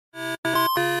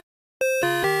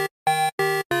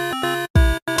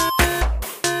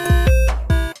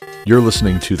You're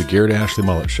listening to the Garrett Ashley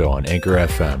Mullet Show on Anchor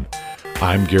FM.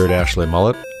 I'm Garrett Ashley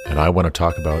Mullet, and I want to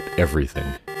talk about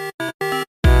everything.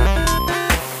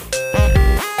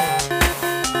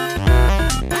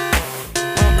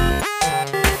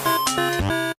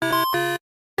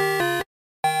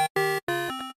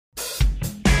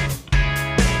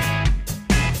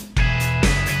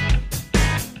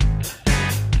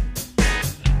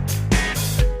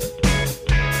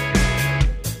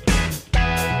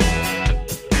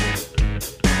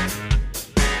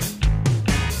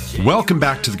 Welcome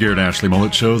back to the Garrett Ashley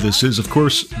Mullet Show. This is, of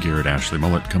course, Garrett Ashley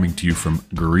Mullet coming to you from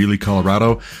Greeley,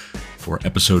 Colorado for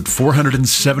episode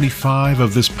 475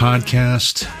 of this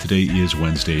podcast. Today is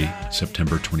Wednesday,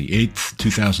 September 28th,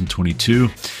 2022.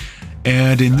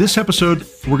 And in this episode,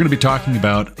 we're going to be talking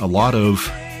about a lot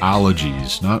of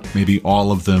ologies, not maybe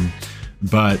all of them,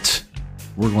 but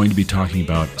we're going to be talking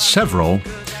about several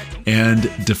and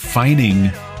defining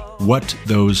what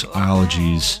those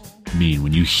ologies mean.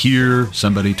 When you hear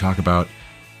somebody talk about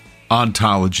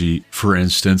ontology, for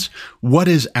instance, what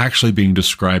is actually being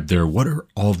described there? What are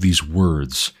all of these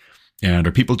words? And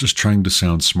are people just trying to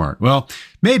sound smart? Well,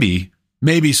 maybe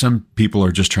some people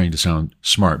are just trying to sound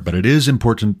smart, but it is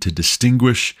important to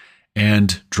distinguish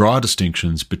and draw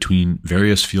distinctions between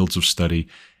various fields of study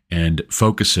and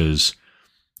focuses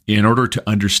in order to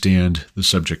understand the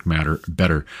subject matter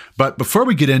better. But before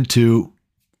we get into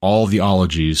all the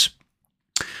ologies,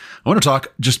 I want to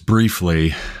talk just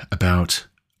briefly about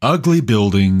ugly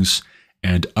buildings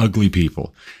and ugly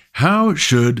people. How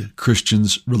should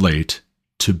Christians relate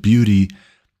to beauty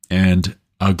and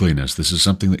ugliness? This is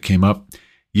something that came up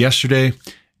yesterday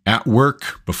at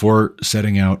work before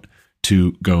setting out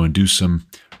to go and do some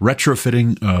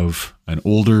retrofitting of an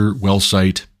older well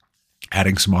site,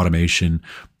 adding some automation,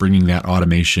 bringing that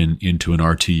automation into an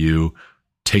RTU,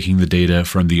 taking the data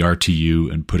from the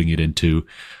RTU and putting it into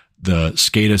the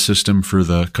SCADA system for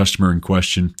the customer in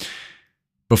question.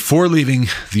 Before leaving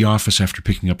the office after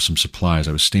picking up some supplies,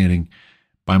 I was standing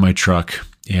by my truck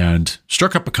and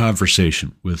struck up a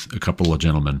conversation with a couple of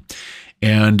gentlemen.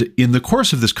 And in the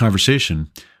course of this conversation,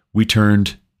 we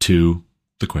turned to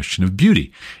the question of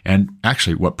beauty. And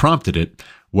actually, what prompted it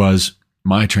was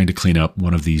my trying to clean up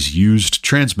one of these used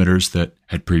transmitters that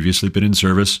had previously been in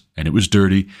service, and it was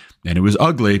dirty and it was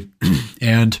ugly.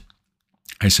 And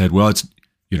I said, well,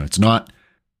 it's not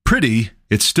pretty,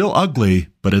 it's still ugly,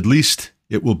 but at least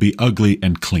it will be ugly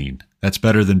and clean. That's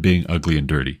better than being ugly and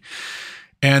dirty.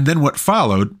 And then what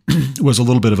followed was a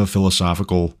little bit of a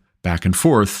philosophical back and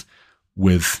forth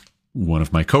with one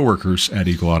of my coworkers at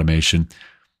Eagle Automation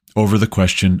over the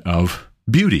question of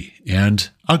beauty and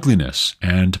ugliness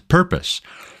and purpose.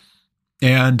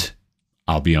 And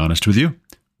I'll be honest with you,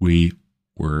 we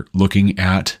were looking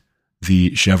at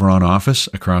the Chevron office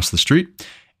across the street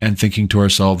and thinking to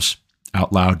ourselves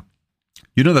out loud,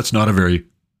 that's not a very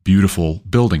beautiful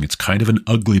building. It's kind of an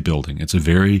ugly building. It's a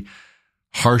very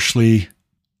harshly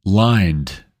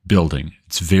lined building.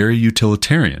 It's very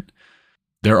utilitarian.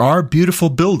 There are beautiful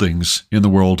buildings in the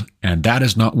world, and that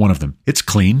is not one of them. It's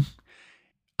clean.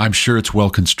 I'm sure it's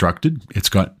well constructed. It's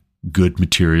got good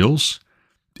materials.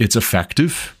 It's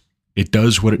effective. It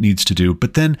does what it needs to do.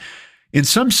 But then, in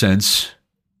some sense,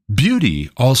 beauty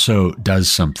also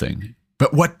does something.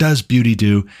 But what does beauty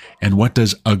do, and what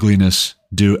does ugliness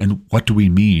do, and what do we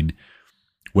mean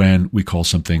when we call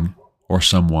something or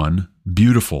someone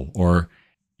beautiful? Or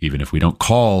even if we don't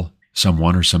call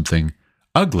someone or something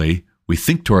ugly, we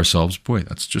think to ourselves, boy,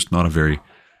 that's just not a very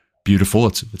beautiful,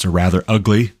 it's a rather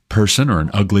ugly person or an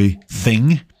ugly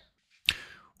thing.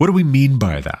 What do we mean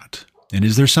by that? And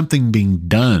is there something being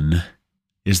done?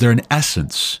 Is there an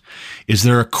essence? Is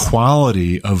there a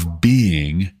quality of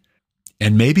being?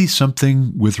 And maybe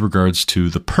something with regards to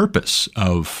the purpose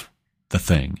of the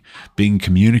thing being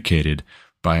communicated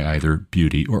by either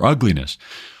beauty or ugliness.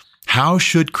 How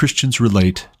should Christians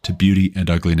relate to beauty and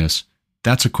ugliness?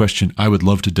 That's a question I would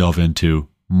love to delve into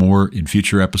more in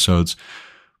future episodes.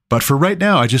 But for right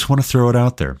now, I just want to throw it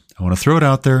out there. I want to throw it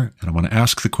out there and I want to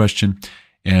ask the question.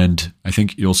 And I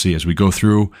think you'll see as we go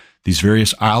through these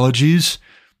various ologies,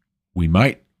 we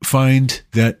might find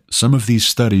that some of these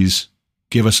studies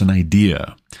give us an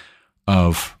idea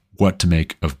of what to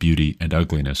make of beauty and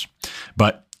ugliness.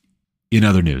 But in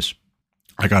other news,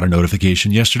 I got a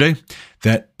notification yesterday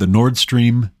that the Nord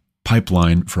Stream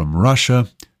pipeline from Russia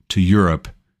to Europe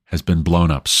has been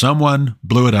blown up. Someone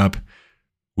blew it up.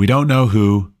 We don't know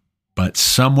who, but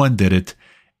someone did it.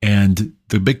 And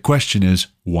the big question is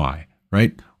why,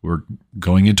 right? We're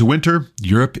going into winter.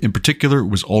 Europe in particular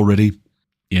was already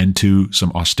into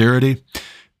some austerity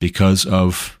because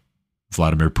of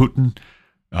Vladimir Putin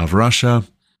of Russia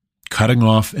cutting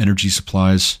off energy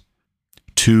supplies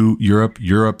to Europe,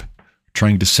 Europe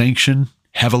trying to sanction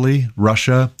heavily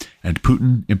Russia and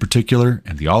Putin in particular,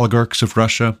 and the oligarchs of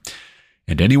Russia,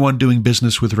 and anyone doing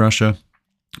business with Russia.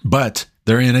 But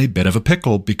they're in a bit of a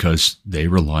pickle because they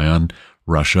rely on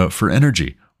Russia for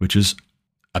energy, which is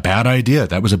a bad idea.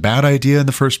 That was a bad idea in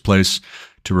the first place,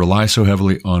 to rely so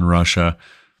heavily on Russia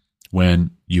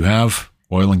when you have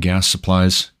oil and gas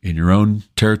supplies in your own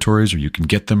territories, or you can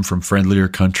get them from friendlier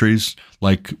countries,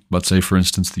 like, let's say, for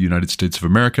instance, the United States of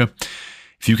America.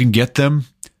 If you can get them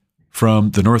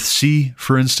from the North Sea,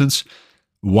 for instance,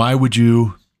 why would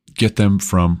you get them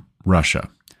from Russia?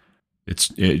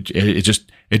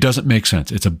 It doesn't make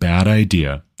sense. It's a bad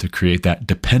idea to create that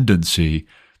dependency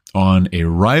on a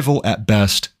rival at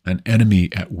best, an enemy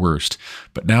at worst.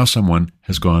 But now someone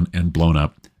has gone and blown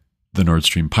up the Nord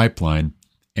Stream pipeline,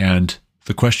 and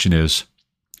the question is,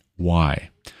 why?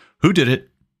 Who did it,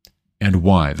 and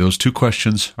why? Those two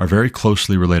questions are very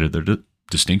closely related. They're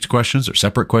distinct questions, they're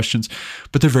separate questions,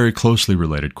 but they're very closely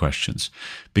related questions,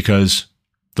 because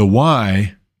the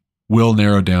why will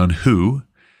narrow down who,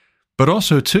 but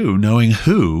also, too, knowing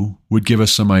who would give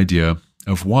us some idea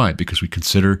of why, because we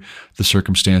consider the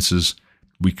circumstances,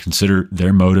 we consider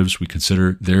their motives, we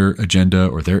consider their agenda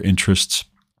or their interests.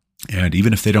 And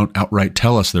even if they don't outright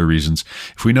tell us their reasons,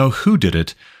 if we know who did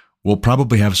it, we'll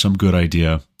probably have some good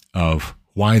idea of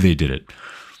why they did it.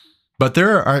 But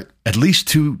there are at least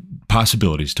two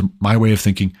possibilities, to my way of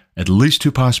thinking, at least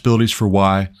two possibilities for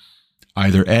why.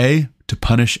 Either A, to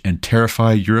punish and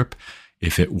terrify Europe.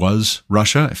 If it was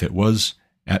Russia, if it was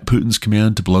at Putin's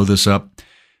command to blow this up,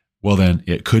 well, then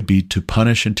it could be to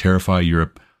punish and terrify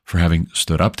Europe for having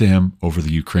stood up to him over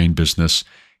the Ukraine business.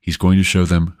 He's going to show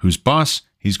them who's boss.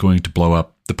 He's going to blow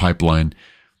up the pipeline.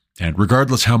 And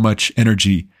regardless how much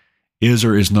energy is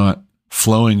or is not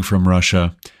flowing from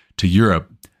Russia to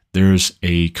Europe, there's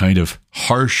a kind of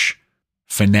harsh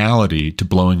finality to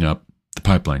blowing up the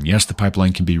pipeline. Yes, the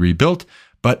pipeline can be rebuilt,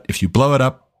 but if you blow it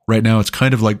up right now, it's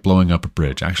kind of like blowing up a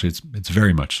bridge. Actually, it's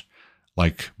very much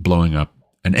like blowing up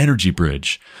an energy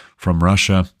bridge from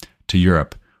Russia to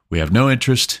Europe. We have no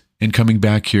interest in coming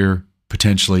back here,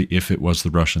 potentially, if it was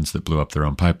the Russians that blew up their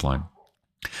own pipeline.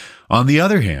 On the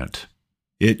other hand,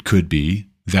 it could be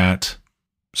that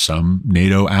some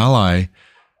NATO ally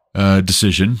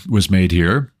decision was made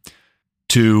here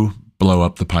to blow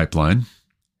up the pipeline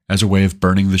as a way of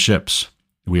burning the ships.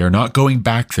 We are not going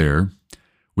back there.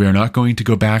 We are not going to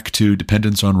go back to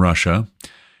dependence on Russia,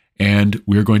 and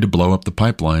we're going to blow up the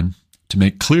pipeline to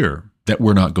make clear that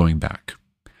we're not going back.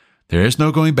 There is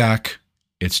no going back.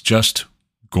 It's just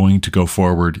going to go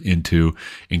forward into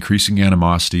increasing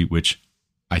animosity, which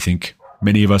I think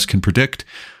many of us can predict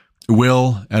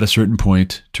will, at a certain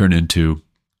point, turn into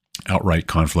outright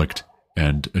conflict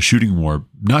and a shooting war,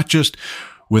 not just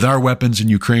with our weapons in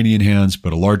Ukrainian hands,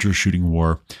 but a larger shooting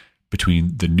war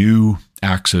between the new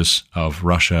axis of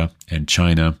Russia and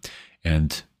China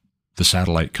and the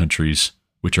satellite countries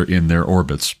which are in their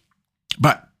orbits.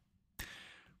 But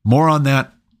more on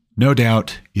that, no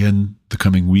doubt, in the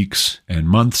coming weeks and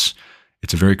months.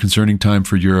 It's a very concerning time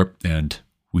for Europe, and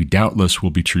we doubtless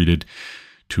will be treated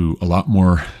to a lot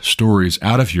more stories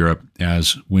out of Europe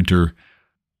as winter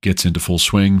gets into full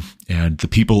swing and the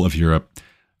people of Europe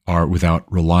are without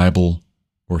reliable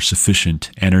or sufficient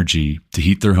energy to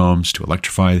heat their homes, to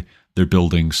electrify their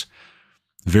buildings.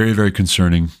 Very, very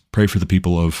concerning. Pray for the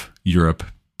people of Europe.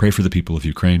 Pray for the people of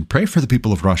Ukraine. Pray for the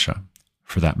people of Russia,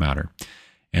 for that matter,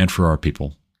 and for our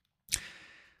people.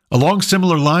 Along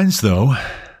similar lines, though,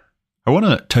 I want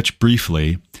to touch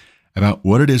briefly about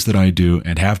what it is that I do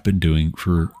and have been doing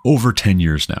for over 10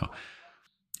 years now.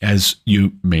 As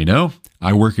you may know,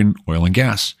 I work in oil and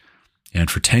gas. And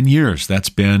for 10 years, that's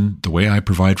been the way I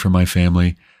provide for my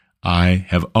family. I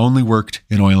have only worked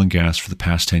in oil and gas for the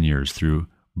past 10 years through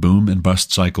boom and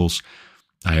bust cycles.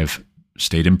 I have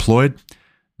stayed employed.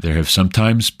 There have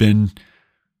sometimes been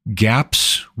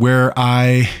gaps where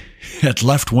I had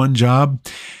left one job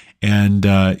and,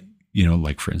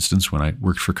 like for instance, when I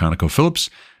worked for ConocoPhillips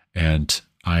and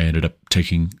I ended up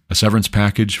taking a severance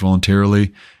package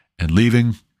voluntarily and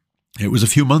leaving. It was a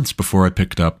few months before I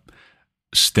picked up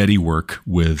steady work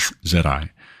with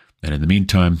ZI. And in the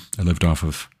meantime, I lived off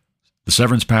of the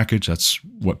severance package. That's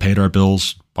what paid our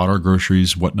bills, bought our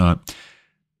groceries, whatnot.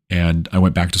 And I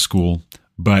went back to school.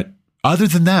 But other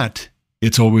than that,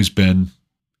 it's always been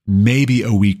maybe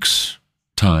a week's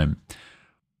time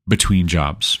between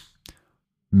jobs.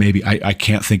 Maybe I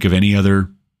can't think of any other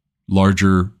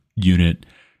larger unit.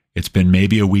 It's been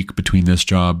maybe a week between this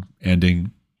job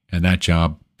ending and that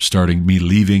job starting, me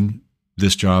leaving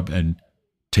this job and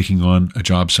taking on a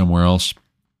job somewhere else.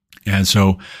 And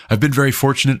so I've been very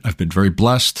fortunate. I've been very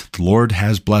blessed. The Lord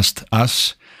has blessed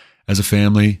us as a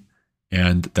family.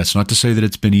 And that's not to say that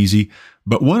it's been easy.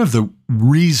 But one of the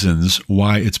reasons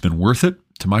why it's been worth it,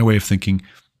 to my way of thinking,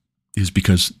 is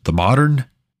because the modern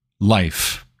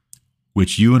life,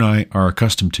 which you and I are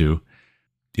accustomed to,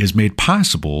 is made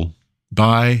possible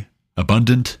by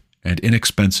abundant and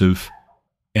inexpensive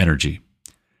energy.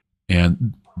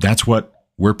 And that's what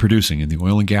we're producing in the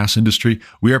oil and gas industry.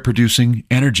 We are producing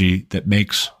energy that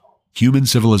makes human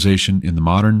civilization in the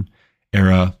modern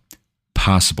era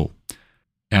possible.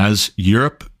 As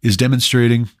Europe is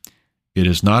demonstrating, it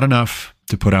is not enough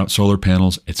to put out solar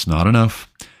panels. It's not enough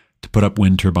to put up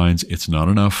wind turbines. It's not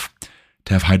enough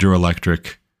to have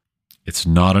hydroelectric. It's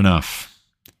not enough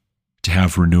to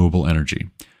have renewable energy.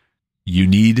 You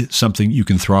need something you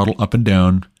can throttle up and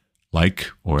down, like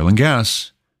oil and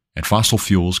gas and fossil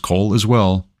fuels, coal as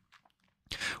well,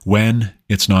 when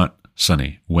it's not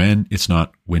sunny, when it's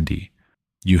not windy.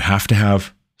 You have to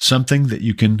have something that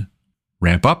you can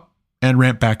ramp up and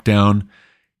ramp back down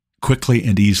quickly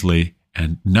and easily,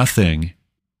 and nothing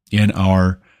in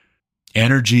our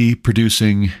energy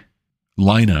producing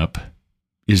lineup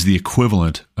is the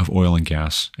equivalent of oil and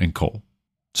gas and coal.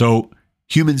 So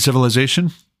human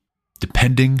civilization,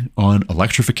 depending on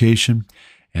electrification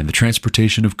and the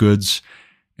transportation of goods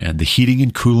and the heating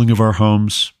and cooling of our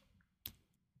homes,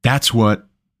 that's what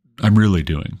I'm really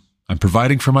doing. I'm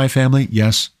providing for my family,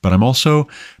 yes, but I'm also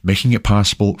making it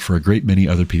possible for a great many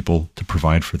other people to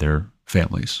provide for their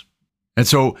families. And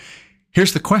so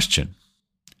here's the question.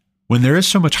 When there is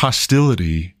so much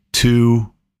hostility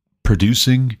to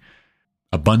producing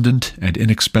abundant and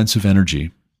inexpensive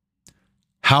energy,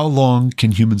 how long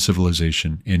can human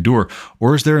civilization endure?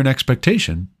 Or is there an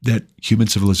expectation that human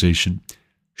civilization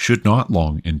should not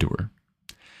long endure?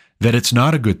 That it's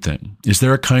not a good thing? Is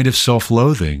there a kind of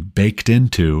self-loathing baked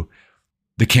into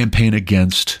the campaign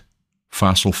against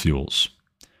fossil fuels,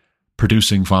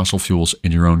 producing fossil fuels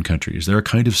in your own country? Is there a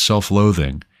kind of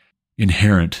self-loathing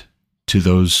inherent to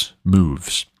those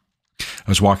moves? I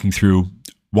was walking through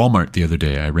Walmart the other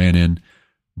day. I ran in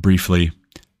briefly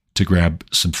to grab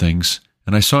some things,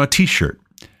 and I saw a t-shirt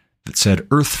that said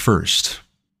Earth First.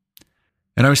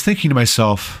 And I was thinking to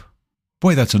myself,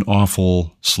 boy, that's an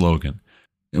awful slogan.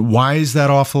 And why is that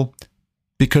awful?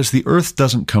 Because the earth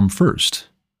doesn't come first.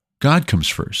 God comes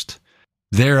first.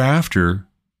 Thereafter,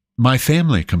 my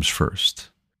family comes first.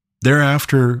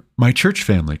 Thereafter, my church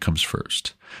family comes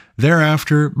first.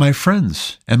 Thereafter, my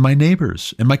friends and my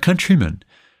neighbors and my countrymen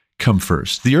come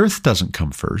first. The earth doesn't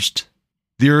come first.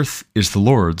 The earth is the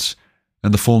Lord's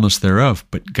and the fullness thereof,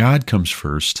 but God comes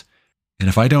first. And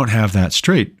if I don't have that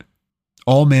straight,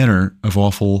 all manner of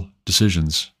awful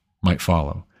decisions might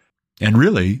follow. And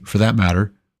really, for that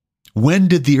matter, when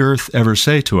did the earth ever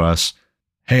say to us,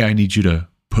 hey, I need you to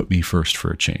put me first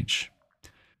for a change?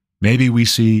 Maybe we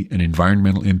see an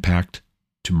environmental impact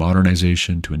to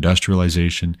modernization, to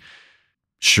industrialization.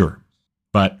 Sure.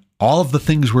 But all of the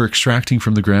things we're extracting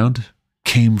from the ground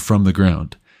came from the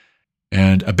ground.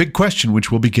 And a big question,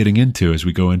 which we'll be getting into as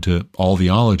we go into all the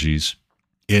ologies,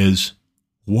 is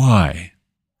why?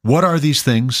 What are these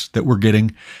things that we're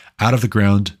getting out of the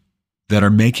ground that are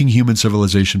making human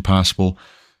civilization possible,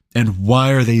 and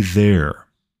why are they there?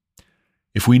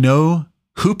 If we know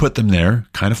who put them there,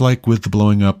 kind of like with the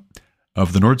blowing up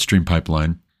of the Nord Stream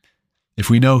pipeline, if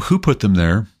we know who put them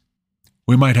there,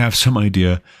 we might have some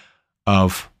idea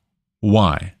of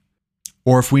why.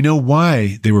 Or if we know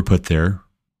why they were put there,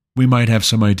 we might have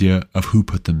some idea of who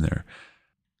put them there.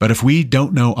 But if we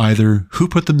don't know either who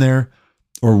put them there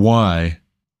or why,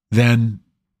 then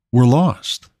we're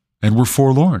lost and we're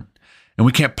forlorn. And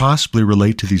we can't possibly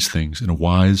relate to these things in a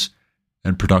wise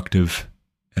and productive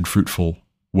and fruitful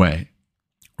way,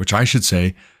 which I should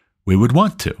say we would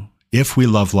want to if we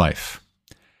love life,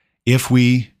 if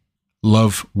we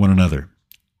love one another.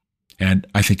 And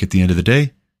I think at the end of the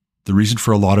day, the reason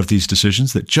for a lot of these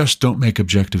decisions that just don't make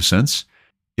objective sense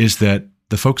is that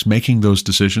the folks making those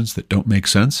decisions that don't make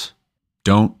sense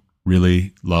don't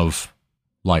really love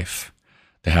life.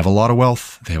 They have a lot of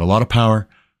wealth, they have a lot of power,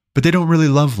 but they don't really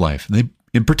love life. And they,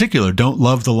 in particular, don't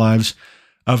love the lives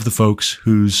of the folks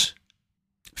whose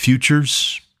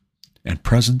futures and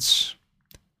presents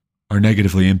are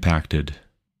negatively impacted,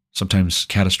 sometimes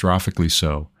catastrophically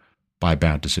so, by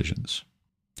bad decisions.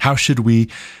 How should we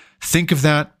think of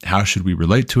that? How should we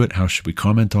relate to it? How should we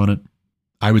comment on it?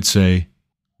 I would say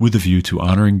with a view to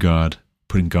honoring God,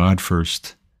 putting God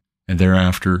first, and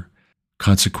thereafter,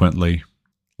 consequently,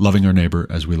 loving our neighbor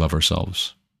as we love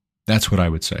ourselves. That's what I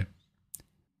would say.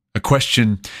 A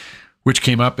question which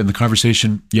came up in the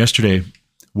conversation yesterday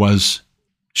was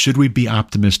Should we be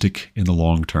optimistic in the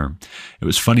long term? It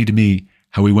was funny to me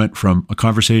how we went from a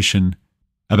conversation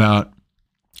about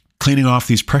cleaning off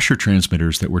these pressure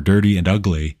transmitters that were dirty and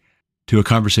ugly to a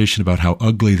conversation about how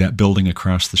ugly that building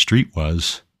across the street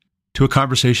was, to a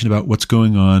conversation about what's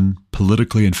going on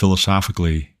politically and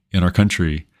philosophically in our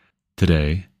country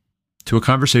today, to a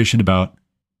conversation about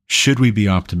should we be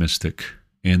optimistic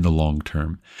in the long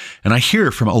term. And I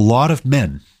hear from a lot of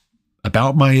men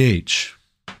about my age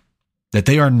that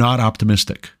they are not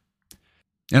optimistic.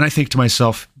 And I think to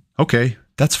myself, okay,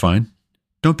 that's fine.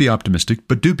 Don't be optimistic,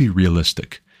 but do be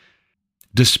realistic.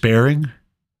 Despairing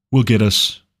will get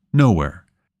us nowhere.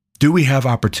 Do we have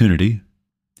opportunity?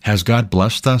 Has God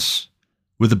blessed us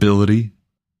with ability,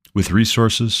 with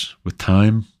resources, with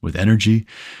time, with energy,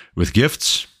 with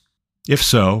gifts? If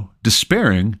so,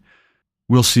 despairing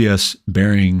will see us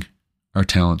burying our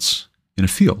talents in a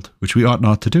field, which we ought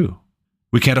not to do.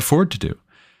 We can't afford to do.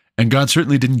 And God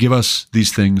certainly didn't give us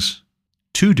these things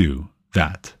to do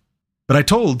that. But I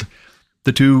told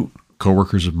the two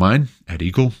coworkers of mine at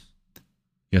Eagle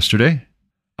yesterday,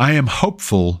 I am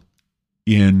hopeful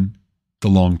in the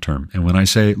long term. And when I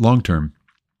say long term,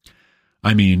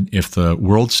 I mean if the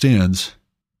world stands,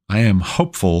 I am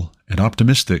hopeful and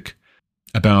optimistic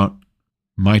about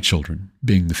my children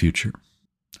being the future.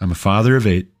 I'm a father of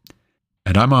 8,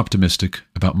 and I'm optimistic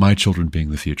about my children being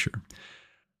the future.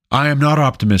 I am not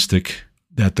optimistic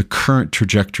that the current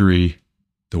trajectory,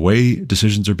 the way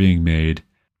decisions are being made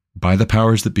by the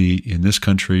powers that be in this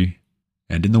country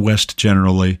and in the West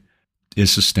generally, is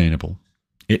sustainable.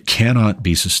 It cannot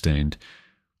be sustained.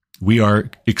 We are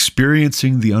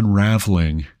experiencing the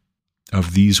unraveling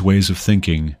of these ways of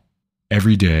thinking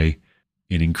every day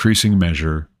in increasing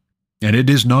measure, and it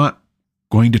is not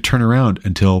going to turn around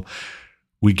until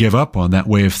we give up on that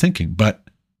way of thinking. But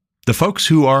the folks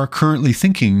who are currently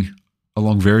thinking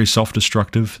along very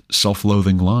self-destructive,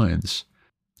 self-loathing lines,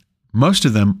 most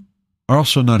of them are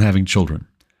also not having children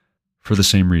for the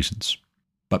same reasons.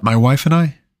 But my wife and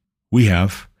I, we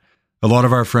have. A lot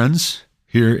of our friends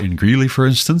here in Greeley, for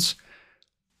instance,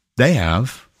 they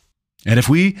have. And if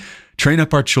we train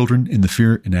up our children in the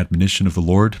fear and admonition of the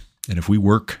Lord, and if we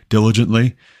work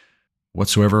diligently,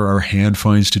 whatsoever our hand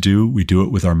finds to do, we do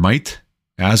it with our might,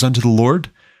 as unto the Lord,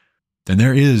 then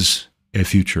there is a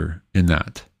future in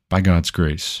that, by God's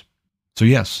grace. So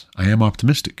yes, I am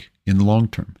optimistic in the long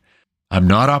term. I'm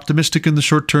not optimistic in the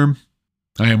short term.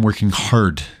 I am working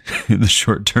hard in the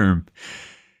short term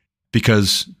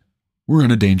because we're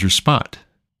in a dangerous spot.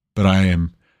 But I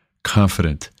am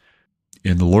confident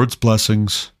in the Lord's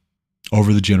blessings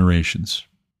over the generations.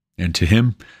 And to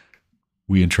Him,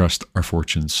 we entrust our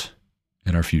fortunes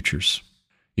and our futures.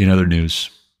 In other news,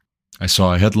 I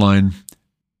saw a headline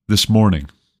this morning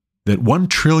that $1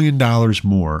 trillion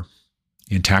more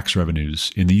in tax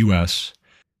revenues in the U.S.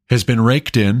 has been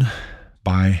raked in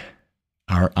by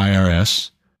our IRS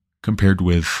compared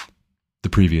with the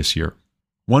previous year.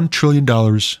 $1 trillion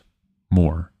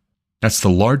more. That's the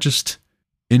largest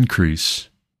increase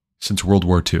since World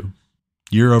War II,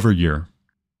 year over year.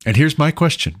 And here's my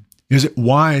question. Is it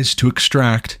wise to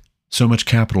extract so much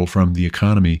capital from the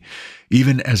economy,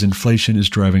 even as inflation is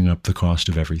driving up the cost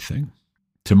of everything?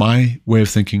 To my way of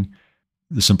thinking,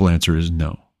 the simple answer is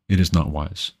no, it is not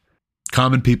wise.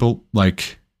 Common people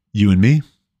like you and me,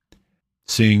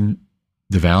 seeing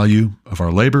the value of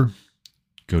our labor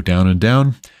go down and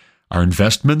down, our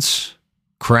investments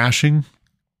crashing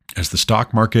as the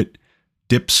stock market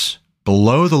dips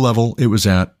below the level it was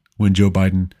at when Joe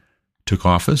Biden took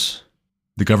office.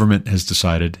 The government has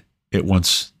decided it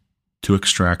wants to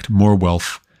extract more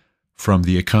wealth from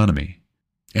the economy.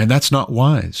 And that's not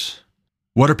wise.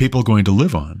 What are people going to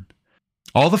live on?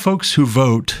 All the folks who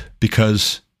vote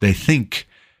because they think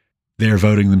they are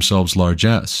voting themselves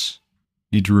largesse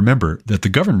need to remember that the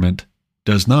government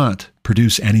does not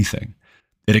produce anything.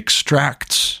 It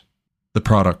extracts the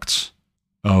products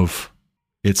of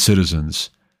its citizens,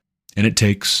 and it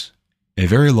takes a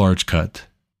very large cut,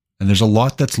 and there's a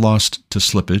lot that's lost to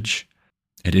slippage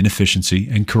and inefficiency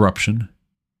and corruption.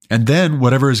 And then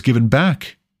whatever is given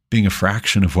back, being a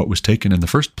fraction of what was taken in the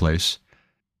first place,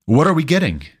 what are we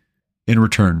getting in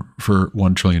return for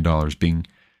 $1 trillion being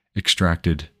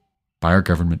extracted by our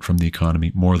government from the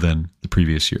economy more than the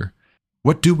previous year?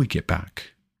 What do we get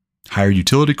back? Higher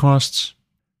utility costs,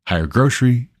 higher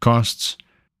grocery costs,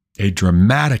 a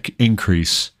dramatic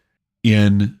increase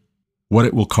in what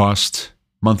it will cost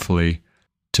monthly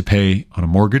to pay on a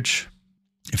mortgage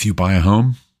if you buy a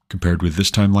home compared with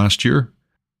this time last year.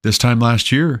 This time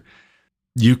last year,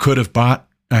 you could have bought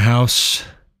a house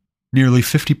nearly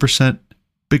 50%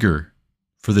 bigger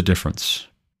for the difference.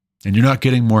 And you're not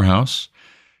getting more house.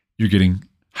 you're getting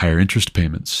higher interest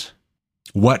payments.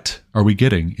 What are we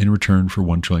getting in return for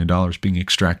 $1 trillion being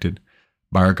extracted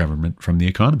by our government from the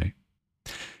economy?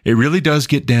 It really does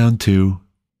get down to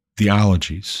the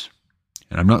ologies.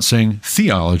 And I'm not saying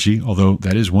theology, although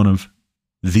that is one of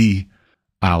the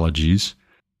ologies.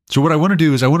 So what I want to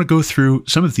do is I want to go through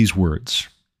some of these words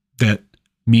that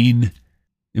mean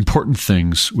important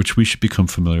things which we should become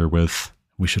familiar with.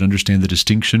 We should understand the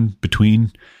distinction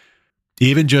between,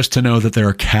 even just to know that there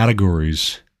are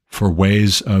categories for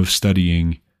ways of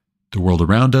studying the world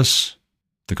around us,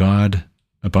 the God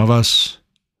above us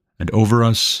and over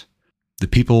us, the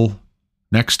people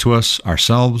next to us,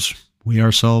 ourselves, we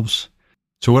ourselves.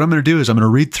 So what I'm going to do is I'm going to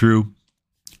read through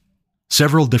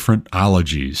several different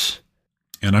ologies,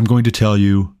 and I'm going to tell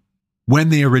you when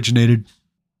they originated,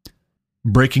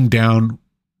 breaking down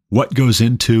what goes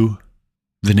into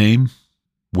the name,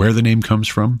 where the name comes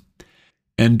from,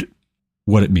 and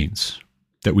what it means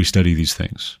that we study these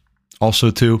things.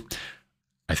 Also, too,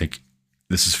 I think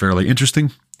this is fairly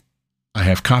interesting. I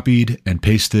have copied and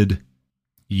pasted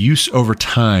use over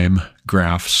time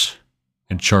graphs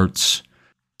and charts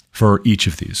for each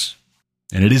of these.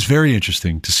 And it is very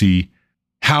interesting to see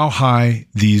how high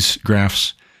these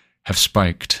graphs have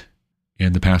spiked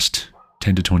in the past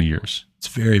 10 to 20 years. It's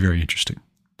very, very interesting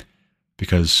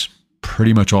because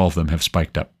pretty much all of them have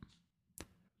spiked up.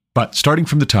 But starting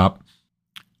from the top,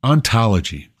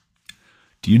 ontology.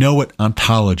 Do you know what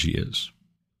ontology is?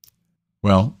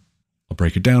 Well, I'll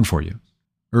break it down for you.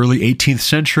 Early 18th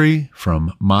century,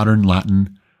 from modern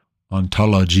Latin,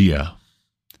 ontologia,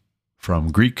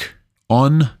 from Greek,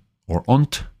 on or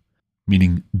ont,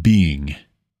 meaning being,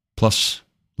 plus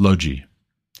logi.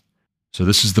 So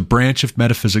this is the branch of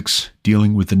metaphysics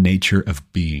dealing with the nature of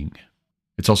being.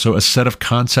 It's also a set of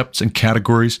concepts and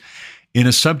categories in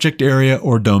a subject area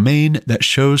or domain that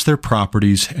shows their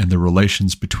properties and the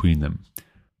relations between them.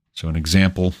 So an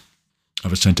example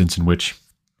of a sentence in which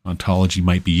ontology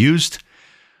might be used.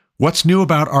 What's new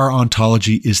about our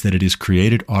ontology is that it is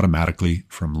created automatically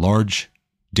from large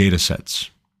data sets.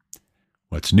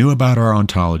 What's new about our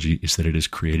ontology is that it is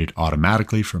created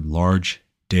automatically from large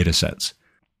data sets.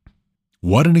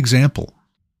 What an example.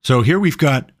 So here we've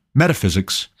got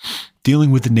metaphysics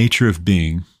dealing with the nature of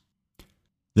being.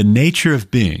 The nature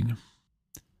of being,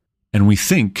 and we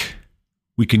think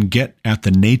we can get at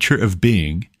the nature of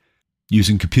being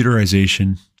using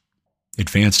computerization,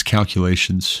 advanced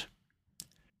calculations.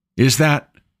 Is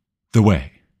that the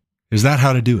way? Is that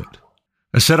how to do it?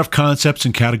 A set of concepts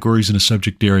and categories in a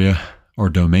subject area or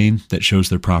domain that shows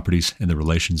their properties and the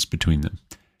relations between them.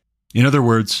 In other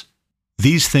words,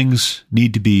 these things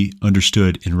need to be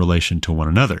understood in relation to one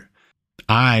another.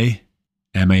 I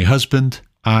am a husband,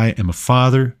 I am a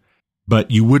father,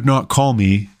 but you would not call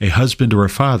me a husband or a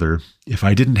father if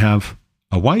I didn't have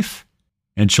a wife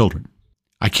and children.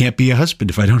 I can't be a husband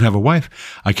if I don't have a wife.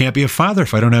 I can't be a father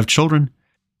if I don't have children.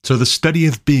 So the study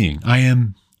of being, I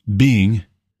am being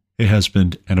a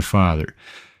husband and a father.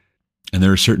 And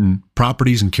there are certain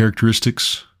properties and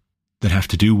characteristics that have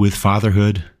to do with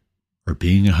fatherhood or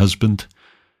being a husband.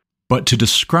 But to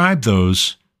describe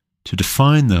those, to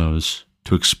define those,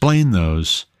 to explain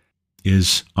those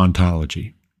is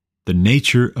ontology, the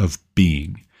nature of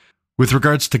being. With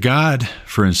regards to God,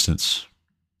 for instance,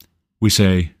 we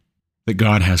say that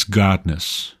God has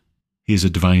godness. He is a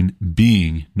divine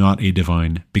being, not a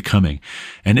divine becoming.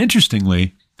 And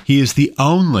interestingly, he is the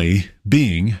only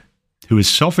being who is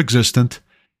self-existent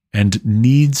and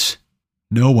needs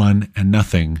no one and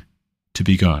nothing to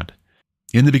be God.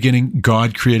 In the beginning,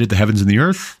 God created the heavens and the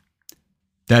earth.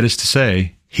 That is to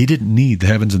say, he didn't need the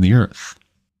heavens and the earth.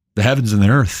 The heavens and the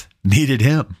earth needed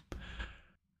him.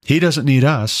 He doesn't need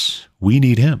us. We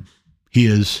need him. He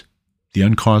is the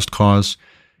uncaused cause.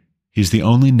 He's the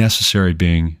only necessary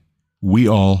being. We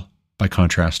all, by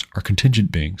contrast, are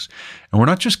contingent beings. And we're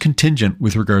not just contingent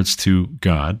with regards to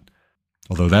God,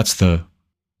 although that's the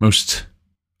most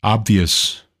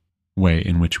obvious way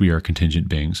in which we are contingent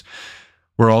beings.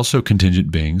 We're also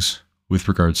contingent beings with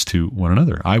regards to one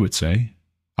another, I would say.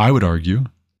 I would argue.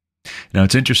 Now,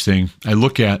 it's interesting. I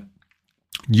look at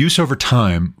use over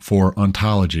time for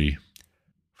ontology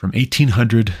from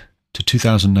 1800 to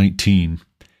 2019.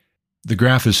 The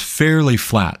graph is fairly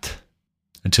flat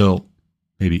until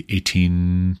maybe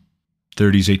 1830s,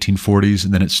 1840s,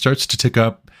 and then it starts to tick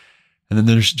up. And then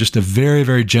there's just a very,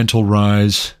 very gentle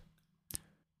rise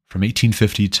from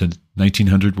 1850 to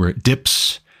 1900 where it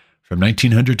dips. From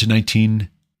 1900 to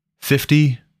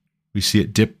 1950, we see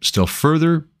it dip still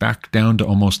further, back down to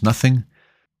almost nothing.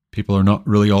 People are not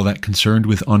really all that concerned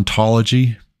with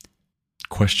ontology,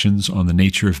 questions on the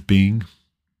nature of being.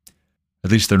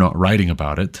 At least they're not writing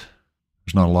about it.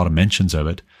 There's not a lot of mentions of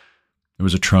it. It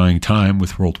was a trying time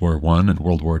with World War I and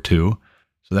World War II,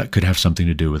 so that could have something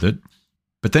to do with it.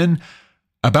 But then,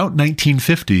 about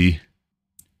 1950,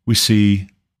 we see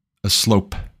a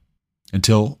slope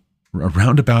until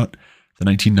around about the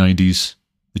 1990s,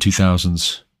 the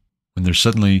 2000s, when there's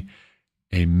suddenly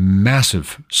a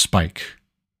massive spike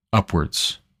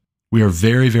upwards. We are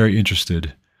very, very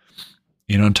interested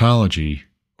in ontology,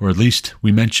 or at least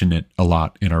we mention it a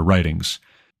lot in our writings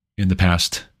in the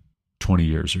past 20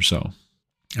 years or so.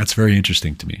 That's very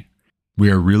interesting to me. We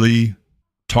are really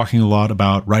talking a lot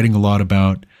about, writing a lot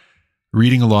about,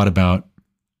 reading a lot about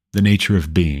the nature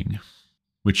of being,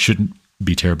 which shouldn't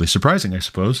be terribly surprising, I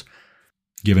suppose,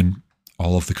 given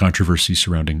all of the controversy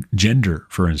surrounding gender,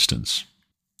 for instance.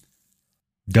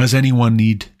 Does anyone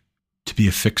need to be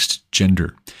a fixed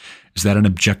gender? Is that an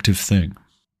objective thing?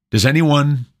 Does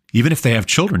anyone, even if they have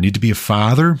children, need to be a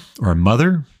father or a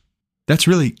mother? That's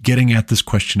really getting at this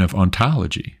question of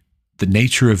ontology, the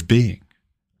nature of being,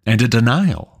 and a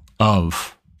denial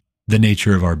of the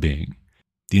nature of our being.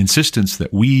 The insistence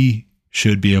that we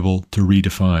should be able to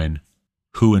redefine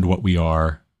who and what we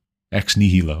are ex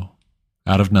nihilo,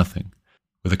 out of nothing,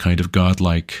 with a kind of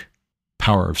godlike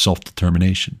power of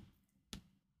self-determination.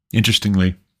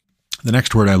 Interestingly, the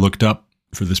next word I looked up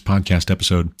for this podcast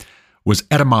episode was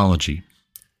etymology.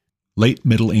 Late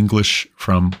Middle English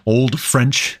from Old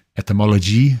French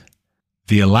etymologie,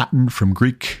 via Latin from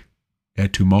Greek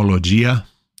etymologia,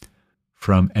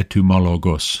 from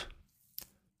etymologos,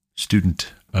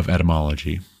 student of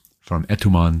etymology, from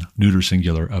etymon, neuter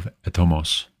singular of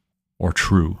etymos, or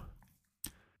true.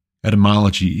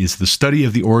 Etymology is the study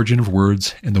of the origin of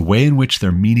words and the way in which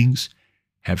their meanings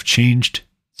have changed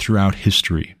throughout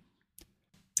history.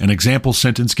 An example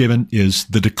sentence given is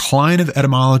the decline of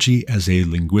etymology as a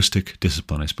linguistic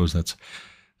discipline. I suppose that's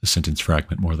a sentence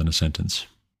fragment more than a sentence.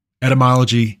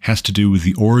 Etymology has to do with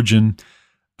the origin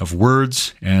of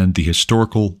words and the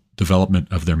historical development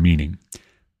of their meaning.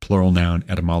 Plural noun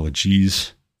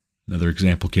etymologies. Another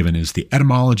example given is the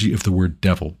etymology of the word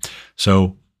devil.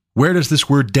 So where does this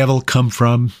word devil come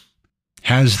from?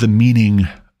 Has the meaning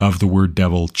of the word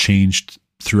devil changed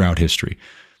throughout history?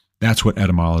 That's what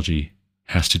etymology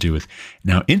has to do with.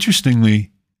 Now,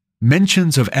 interestingly,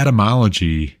 mentions of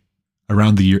etymology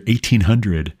around the year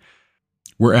 1800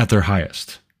 were at their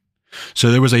highest. So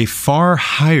there was a far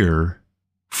higher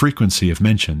frequency of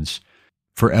mentions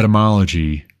for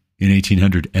etymology in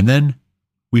 1800. And then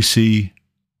we see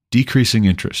decreasing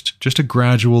interest, just a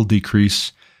gradual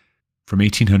decrease from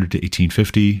 1800 to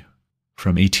 1850,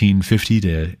 from 1850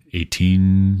 to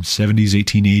 1870s,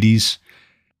 1880s.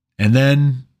 And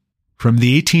then from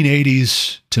the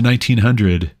 1880s to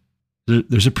 1900,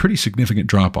 there's a pretty significant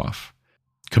drop-off.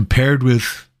 Compared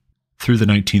with through the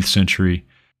 19th century,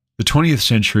 the 20th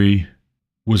century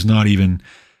was not even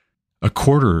a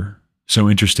quarter so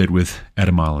interested with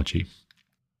etymology.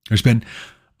 There's been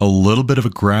a little bit of a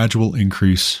gradual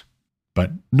increase,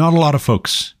 but not a lot of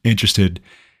folks interested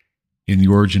in the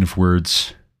origin of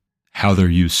words, how their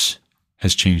use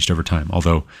has changed over time.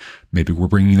 Although maybe we're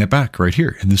bringing that back right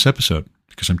here in this episode,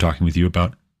 because I'm talking with you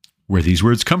about where these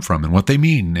words come from and what they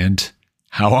mean and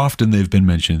how often they've been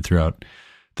mentioned throughout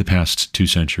the past 2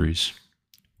 centuries.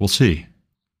 We'll see.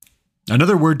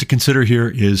 Another word to consider here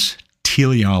is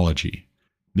teleology,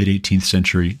 mid-18th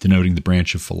century, denoting the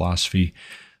branch of philosophy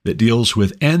that deals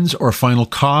with ends or final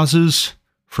causes,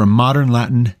 from modern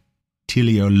Latin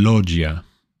teleologia,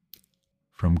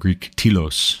 from Greek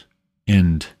telos,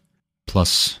 end,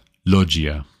 plus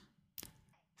logia.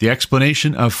 The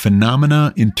explanation of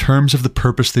phenomena in terms of the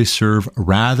purpose they serve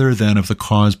rather than of the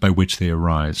cause by which they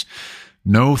arise.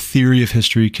 No theory of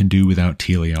history can do without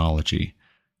teleology,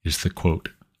 is the quote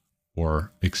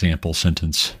or example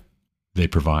sentence they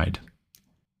provide.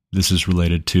 This is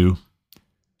related to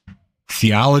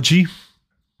theology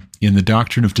in the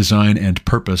doctrine of design and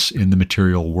purpose in the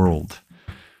material world,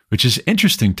 which is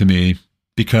interesting to me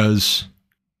because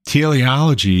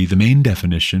teleology, the main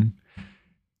definition,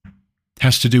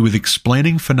 has to do with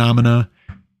explaining phenomena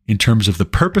in terms of the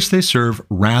purpose they serve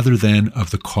rather than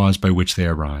of the cause by which they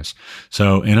arise.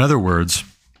 So, in other words,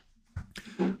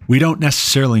 we don't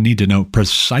necessarily need to know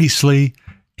precisely,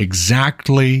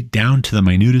 exactly, down to the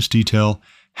minutest detail,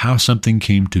 how something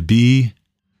came to be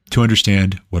to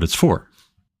understand what it's for.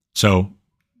 So,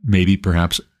 maybe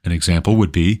perhaps an example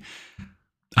would be,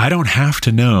 I don't have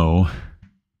to know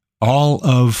all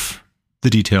of the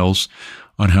details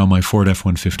on how my Ford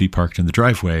F-150 parked in the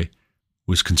driveway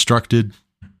was constructed,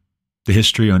 the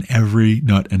history on every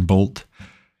nut and bolt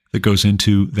that goes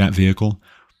into that vehicle.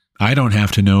 I don't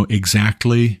have to know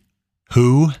exactly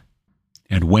who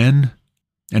and when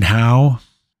and how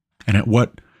and at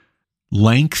what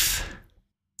length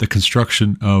the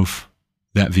construction of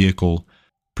that vehicle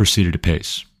proceeded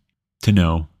apace, to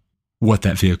know what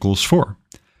that vehicle is for.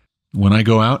 When I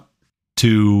go out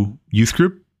to youth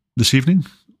group this evening,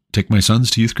 take my sons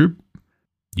to youth group,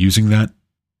 using that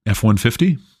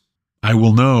F-150, I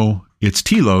will know its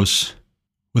telos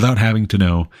without having to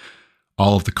know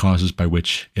all of the causes by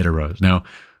which it arose. Now,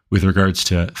 with regards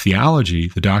to theology,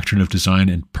 the doctrine of design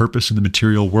and purpose in the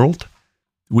material world,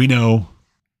 we know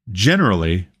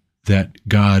generally that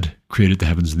God created the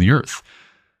heavens and the earth.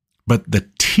 But the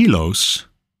telos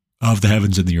of the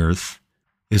heavens and the earth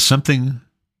is something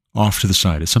off to the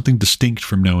side. It's something distinct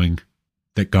from knowing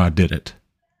that God did it.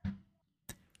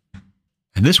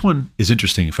 And this one is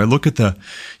interesting. If I look at the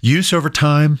use over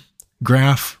time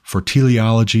graph for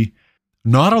teleology,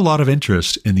 not a lot of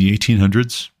interest in the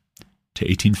 1800s to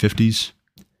 1850s.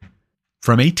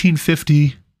 From 1850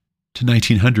 to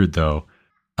 1900, though,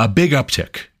 a big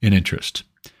uptick in interest.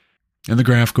 And the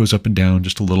graph goes up and down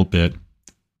just a little bit,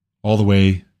 all the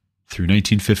way through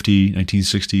 1950,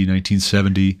 1960,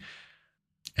 1970,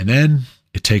 and then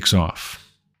it takes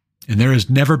off. And there has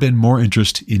never been more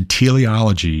interest in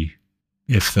teleology,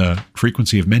 if the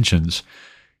frequency of mentions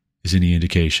is any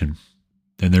indication,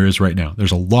 than there is right now.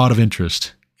 There's a lot of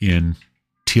interest in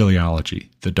teleology,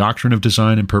 the doctrine of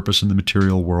design and purpose in the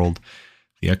material world,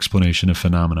 the explanation of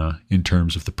phenomena in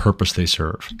terms of the purpose they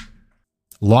serve.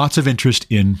 Lots of interest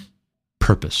in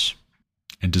purpose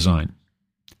and design.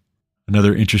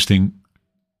 Another interesting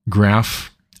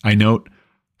graph I note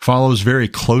follows very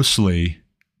closely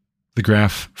the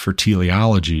graph for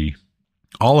teleology.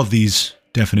 All of these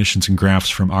definitions and graphs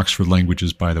from Oxford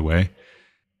Languages, by the way.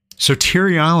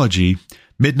 Soteriology,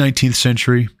 mid-19th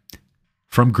century,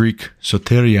 from Greek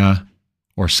soteria,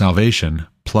 or salvation,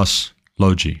 plus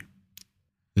logi.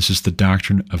 This is the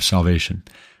doctrine of salvation.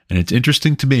 And it's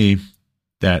interesting to me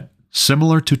that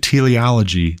similar to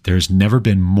teleology, there's never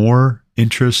been more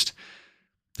interest.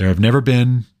 There have never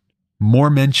been more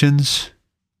mentions,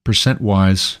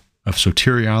 percent-wise, of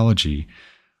soteriology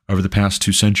over the past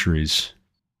 2 centuries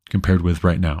compared with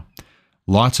right now.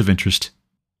 Lots of interest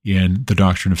in the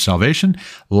doctrine of salvation,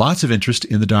 lots of interest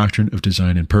in the doctrine of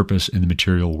design and purpose in the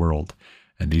material world.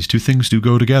 And these two things do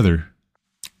go together.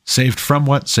 Saved from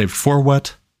what? Saved for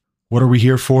what? What are we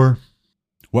here for?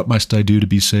 What must I do to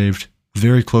be saved?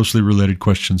 Very closely related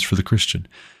questions for the Christian.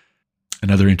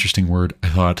 Another interesting word I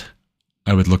thought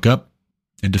I would look up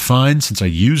and define, since I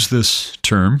use this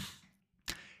term.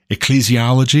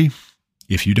 Ecclesiology,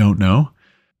 if you don't know,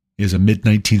 is a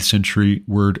mid-19th century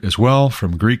word as well,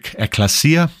 from Greek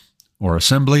ekklesia, or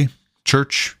assembly,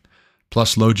 church,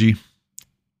 plus logi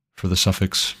for the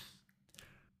suffix.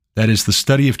 That is the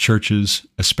study of churches,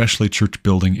 especially church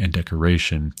building and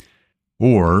decoration,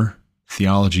 or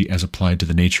theology as applied to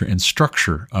the nature and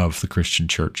structure of the Christian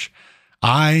church.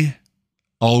 I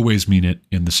always mean it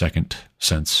in the second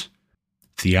sense.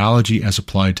 Theology as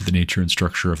applied to the nature and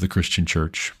structure of the Christian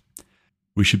church.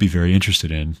 We should be very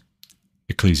interested in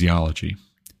ecclesiology.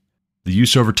 The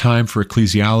use over time for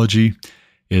ecclesiology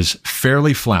is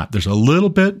fairly flat. There's a little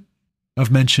bit of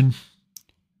mention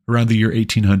around the year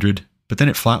 1800, but then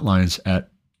it flatlines at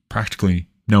practically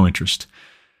no interest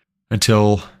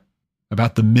until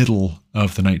about the middle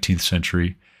of the 19th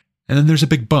century, and then there's a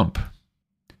big bump.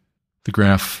 The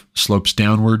graph slopes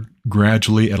downward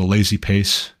gradually at a lazy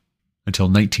pace until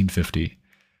 1950,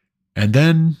 and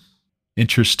then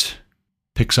interest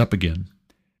picks up again.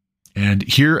 And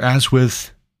here, as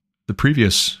with the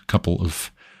previous couple of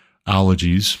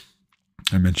ologies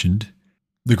I mentioned,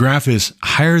 the graph is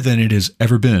higher than it has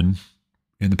ever been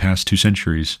in the past 2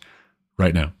 centuries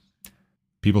right now.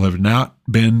 People have not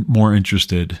been more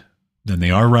interested than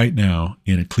they are right now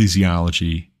in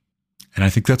ecclesiology, and I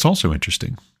think that's also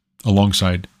interesting,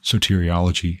 alongside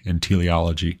soteriology and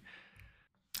teleology.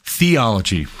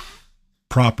 Theology,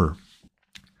 proper.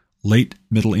 Late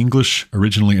Middle English,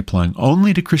 originally applying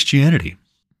only to Christianity,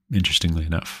 interestingly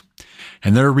enough.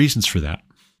 And there are reasons for that,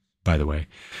 by the way.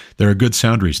 There are good,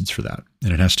 sound reasons for that.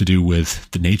 And it has to do with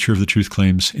the nature of the truth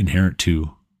claims inherent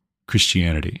to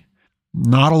Christianity.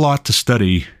 Not a lot to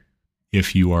study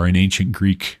if you are an ancient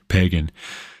Greek pagan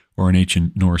or an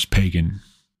ancient Norse pagan.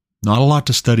 Not a lot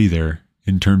to study there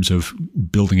in terms of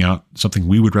building out something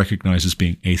we would recognize as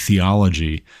being a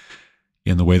theology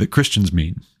in the way that Christians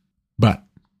mean. But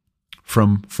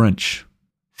from French,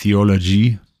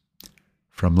 theologie,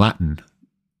 from Latin,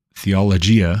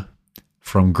 theologia,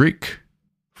 from Greek,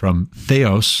 from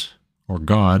theos, or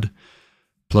God,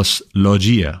 plus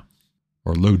logia,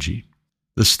 or logi.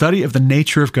 The study of the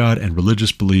nature of God and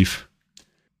religious belief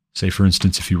Say, for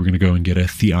instance, if you were going to go and get a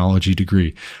theology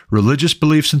degree, religious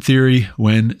beliefs and theory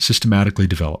when systematically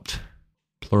developed.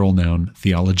 Plural noun,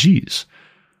 theologies.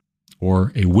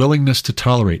 Or a willingness to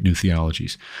tolerate new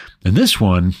theologies. And this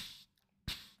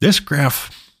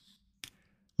graph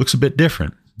looks a bit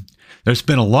different. There's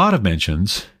been a lot of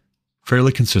mentions,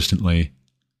 fairly consistently,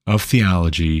 of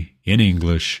theology in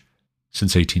English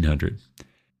since 1800.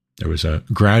 There was a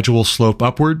gradual slope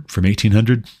upward from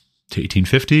 1800 to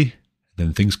 1850.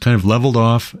 Then things kind of leveled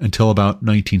off until about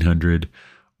 1900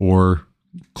 or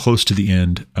close to the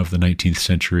end of the 19th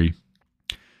century.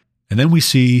 And then we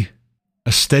see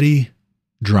a steady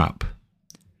drop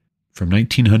from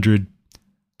 1900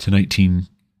 to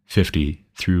 1950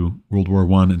 through World War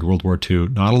I and World War II.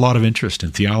 Not a lot of interest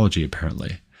in theology,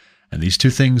 apparently. And these two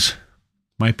things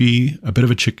might be a bit of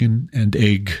a chicken and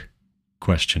egg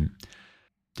question.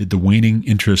 Did the waning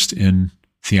interest in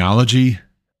theology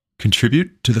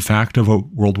contribute to the fact of a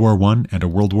World War I and a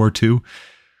World War II?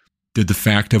 Did the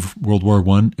fact of World War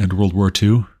I and World War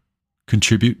II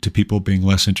contribute to people being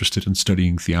less interested in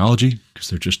studying theology because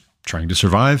they're just trying to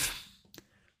survive?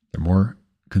 They're more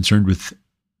concerned with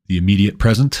the immediate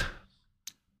present.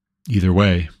 Either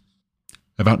way,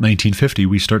 about 1950,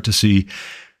 we start to see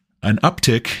an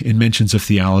uptick in mentions of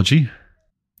theology,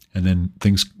 and then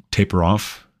things taper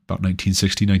off about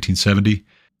 1960, 1970,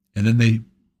 and then they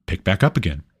pick back up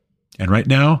again. And right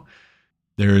now,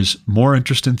 there's more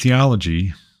interest in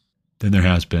theology than there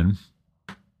has been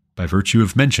by virtue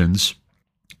of mentions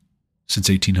since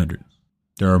 1800.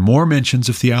 There are more mentions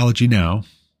of theology now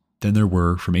than there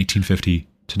were from 1850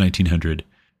 to 1900,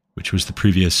 which was the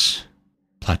previous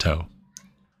plateau.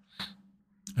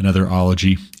 Another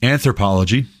ology,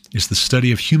 anthropology, is the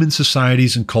study of human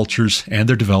societies and cultures and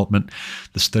their development,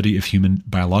 the study of human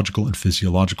biological and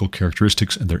physiological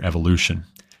characteristics and their evolution.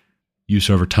 Use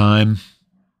over time,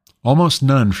 almost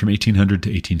none from 1800 to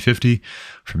 1850.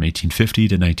 From 1850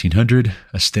 to 1900,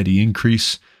 a steady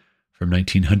increase. From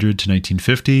 1900 to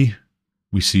 1950,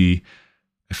 we see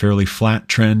a fairly flat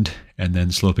trend and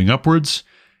then sloping upwards.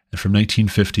 And from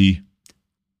 1950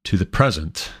 to the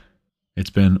present, it's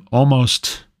been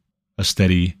almost a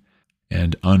steady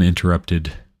and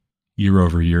uninterrupted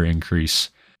year-over-year increase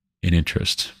in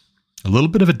interest. A little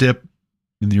bit of a dip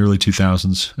in the early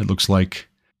 2000s, it looks like,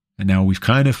 and now we've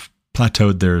kind of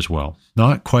plateaued there as well.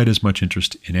 Not quite as much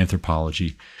interest in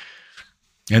anthropology.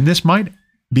 And this might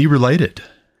be related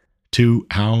to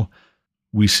how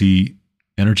we see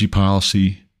energy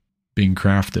policy being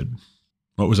crafted.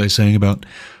 What was I saying about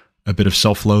a bit of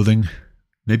self-loathing?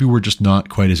 Maybe we're just not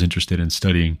quite as interested in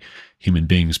studying human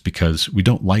beings because we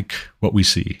don't like what we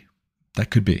see.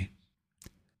 That could be.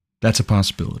 That's a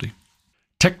possibility.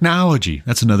 Technology,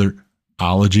 that's another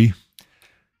ology,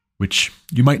 which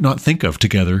you might not think of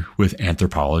together with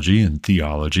anthropology and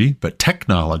theology, but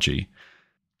technology.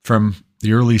 From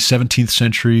the early 17th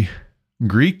century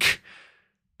Greek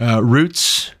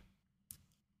roots,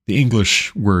 the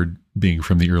English word being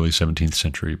from the early 17th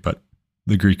century, but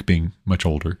the Greek being much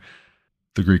older.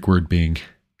 The Greek word being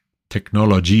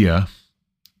technologia,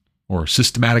 or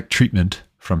systematic treatment,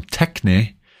 from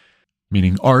techne,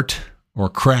 meaning art or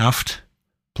craft,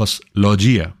 plus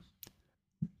logia,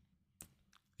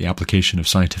 the application of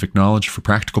scientific knowledge for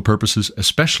practical purposes,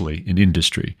 especially in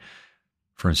industry.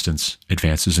 For instance,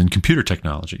 advances in computer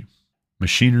technology,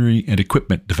 machinery and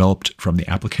equipment developed from the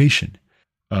application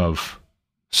of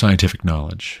scientific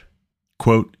knowledge.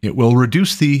 Quote, it will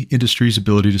reduce the industry's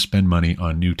ability to spend money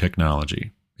on new technology,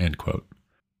 end quote.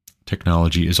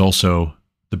 Technology is also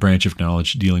the branch of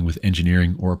knowledge dealing with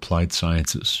engineering or applied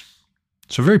sciences.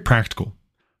 So very practical,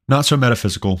 not so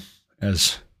metaphysical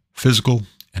as physical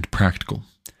and practical.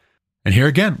 And here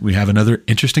again, we have another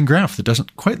interesting graph that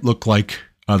doesn't quite look like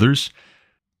others.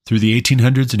 Through the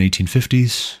 1800s and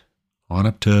 1850s, on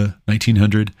up to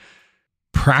 1900,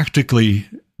 practically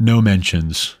no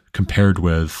mentions compared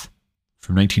with,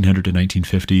 from 1900 to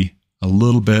 1950, a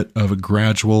little bit of a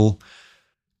gradual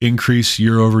increase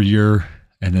year over year.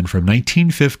 And then from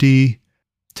 1950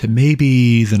 to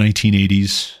maybe the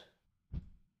 1980s,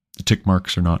 the tick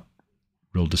marks are not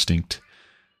real distinct,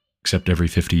 except every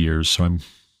 50 years. So I'm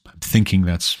thinking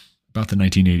that's about the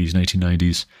 1980s,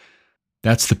 1990s.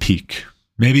 That's the peak.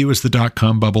 Maybe it was the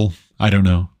dot-com bubble. I don't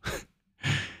know.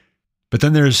 But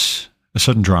then there's a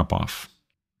sudden drop-off.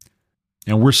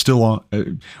 And we're still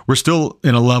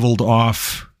in a leveled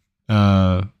off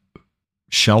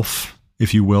shelf,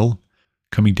 if you will,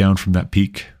 coming down from that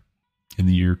peak in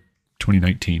the year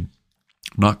 2019.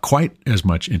 Not quite as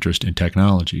much interest in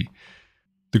technology.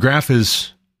 The graph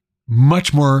is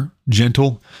much more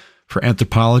gentle for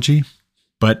anthropology,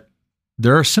 but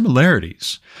there are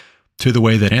similarities. to the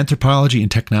way that anthropology and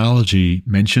technology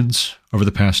mentions over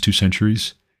the past 2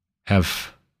 centuries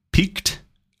have peaked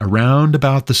around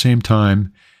about the same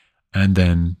time and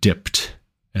then dipped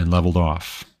and leveled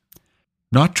off.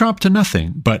 Not dropped to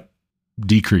nothing, but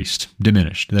decreased,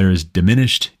 diminished. There is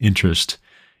diminished interest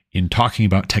in talking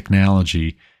about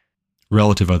technology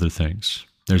relative to other things.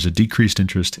 There's a decreased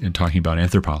interest in talking about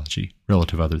anthropology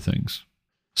relative to other things.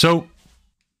 So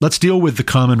let's deal with the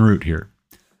common root here.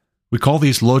 We call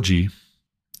these logi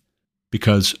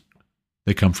because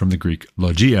they come from the Greek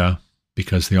logia,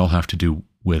 because they all have to do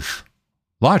with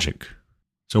logic.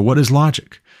 So what is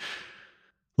logic?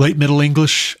 Late Middle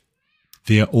English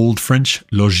via Old French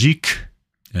logique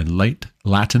and late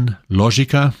Latin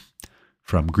logica,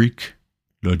 from Greek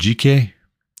logike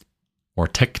or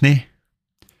techne,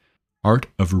 art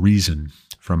of reason,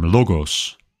 from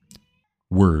logos,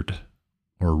 word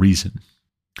or reason.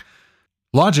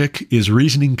 Logic is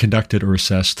reasoning conducted or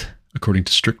assessed according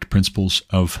to strict principles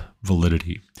of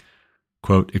validity.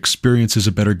 Quote, experience is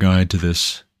a better guide to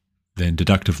this than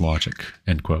deductive logic,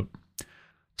 end quote.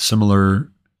 Similar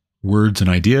words and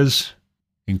ideas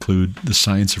include the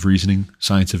science of reasoning,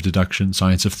 science of deduction,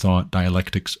 science of thought,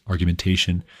 dialectics,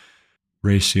 argumentation,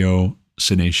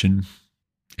 ratiocination,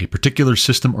 a particular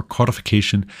system or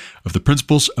codification of the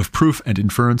principles of proof and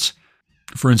inference,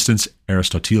 for instance,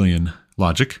 Aristotelian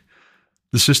logic,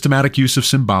 the systematic use of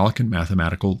symbolic and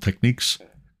mathematical techniques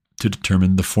to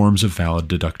determine the forms of valid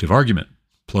deductive argument,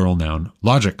 plural noun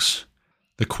logics,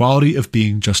 the quality of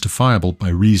being justifiable by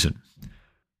reason.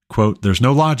 Quote, there's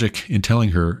no logic in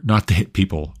telling her not to hit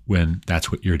people when that's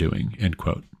what you're doing, end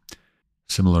quote.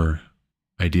 Similar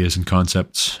ideas and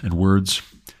concepts and words: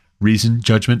 reason,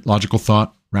 judgment, logical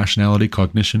thought, rationality,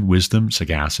 cognition, wisdom,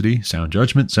 sagacity, sound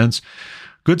judgment, sense,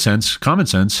 good sense, common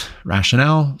sense,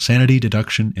 rationale, sanity,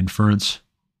 deduction, inference,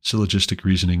 syllogistic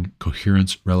reasoning,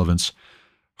 coherence, relevance,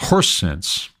 horse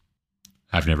sense.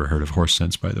 I've never heard of horse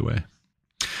sense, by the way.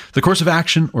 The course of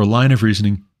action or line of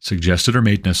reasoning suggested or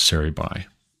made necessary by,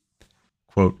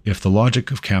 quote, if the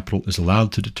logic of capital is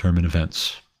allowed to determine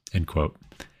events, end quote.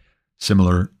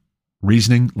 Similar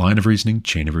reasoning, line of reasoning,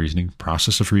 chain of reasoning,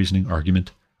 process of reasoning,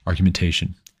 argument,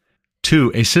 argumentation.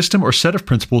 2, a system or set of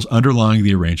principles underlying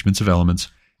the arrangements of elements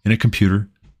in a computer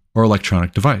or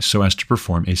electronic device so as to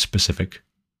perform a specific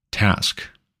task,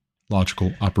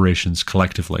 logical operations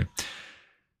collectively.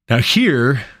 Now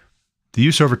here, the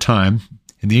use over time,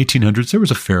 in the 1800s, there was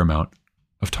a fair amount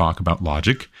of talk about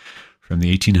logic. From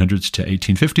the 1800s to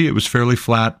 1850, it was fairly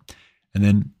flat. And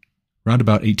then around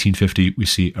about 1850, we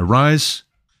see a rise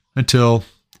until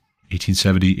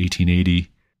 1870, 1880.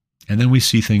 And then we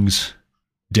see things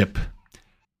dip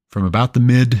from about the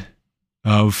mid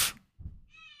of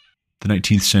the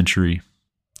 19th century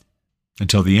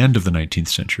until the end of the 19th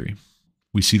century.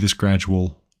 We see this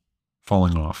gradual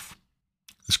falling off,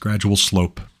 this gradual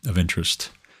slope of interest.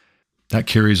 That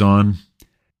carries on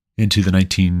into the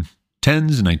 1910s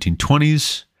and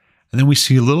 1920s, and then we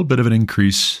see a little bit of an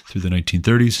increase through the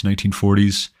 1930s,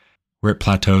 1940s, where it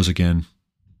plateaus again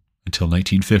until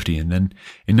 1950. And then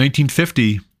in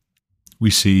 1950, we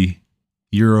see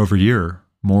year over year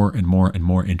more and more and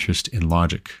more interest in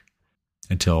logic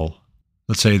until,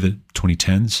 let's say, the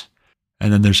 2010s,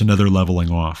 and then there's another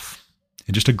leveling off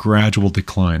and just a gradual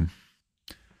decline,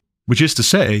 which is to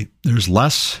say there's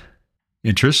less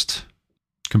interest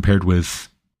compared with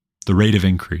the rate of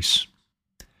increase.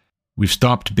 We've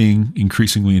stopped being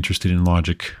increasingly interested in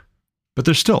logic, but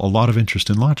there's still a lot of interest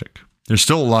in logic. There's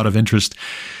still a lot of interest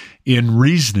in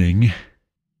reasoning,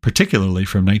 particularly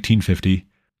from 1950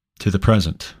 to the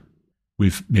present.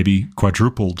 We've maybe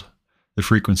quadrupled the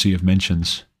frequency of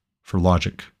mentions for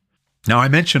logic. Now, I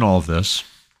mention all of this,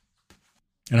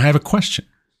 and I have a question.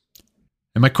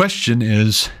 And my question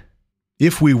is,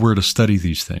 if we were to study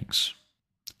these things,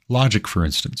 logic, for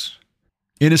instance,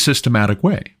 in a systematic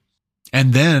way,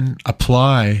 and then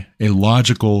apply a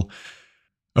logical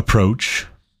approach,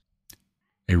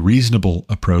 a reasonable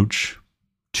approach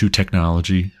to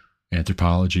technology,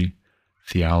 anthropology,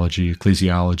 theology,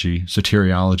 ecclesiology,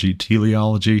 soteriology,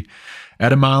 teleology,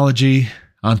 etymology,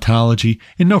 ontology,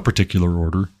 in no particular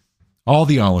order, all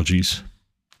the ologies,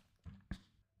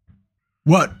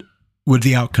 what would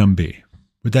the outcome be?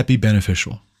 Would that be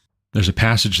beneficial? There's a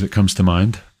passage that comes to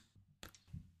mind.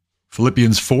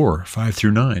 Philippians 4, 5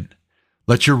 through 9.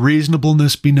 Let your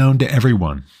reasonableness be known to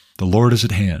everyone. The Lord is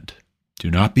at hand.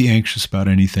 Do not be anxious about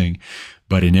anything,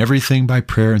 but in everything by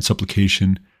prayer and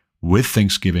supplication, with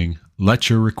thanksgiving, let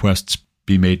your requests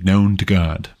be made known to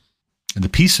God. And the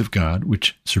peace of God,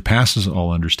 which surpasses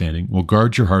all understanding, will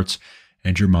guard your hearts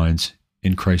and your minds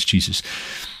in Christ Jesus.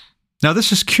 Now,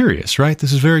 this is curious, right?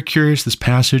 This is very curious, this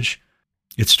passage.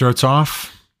 It starts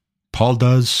off, Paul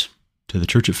does, to the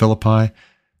church at Philippi,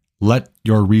 let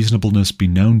your reasonableness be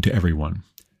known to everyone.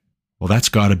 Well, that's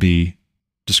got to be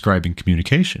describing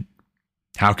communication.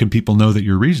 How can people know that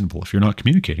you're reasonable if you're not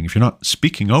communicating, if you're not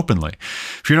speaking openly,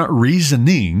 if you're not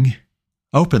reasoning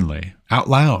openly, out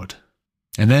loud?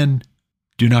 And then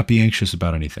do not be anxious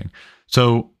about anything.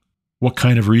 So what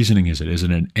kind of reasoning is it? Is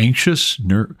it an anxious,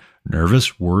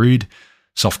 nervous, worried,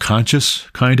 self-conscious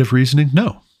kind of reasoning?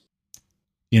 No.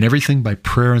 In everything by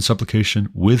prayer and supplication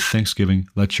with thanksgiving,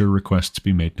 let your requests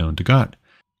be made known to God.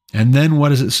 And then what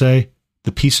does it say?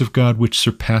 The peace of God, which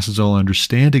surpasses all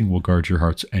understanding, will guard your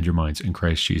hearts and your minds in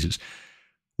Christ Jesus.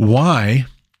 Why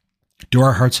do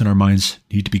our hearts and our minds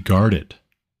need to be guarded?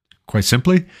 Quite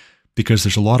simply, because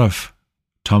there's a lot of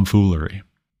tomfoolery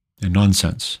and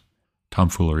nonsense.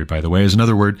 Tomfoolery, by the way, is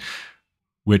another word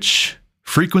which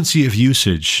frequency of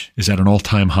usage is at an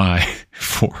all-time high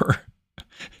for.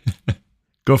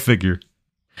 Go figure.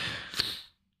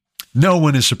 No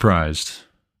one is surprised.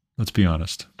 Let's be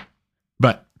honest.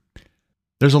 But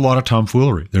there's a lot of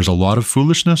tomfoolery. There's a lot of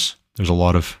foolishness. There's a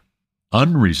lot of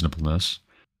unreasonableness.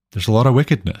 There's a lot of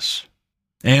wickedness.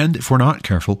 And if we're not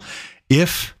careful,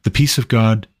 if the peace of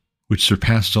God, which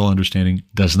surpasses all understanding,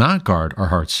 does not guard our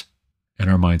hearts and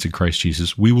our minds in Christ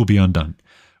Jesus, we will be undone.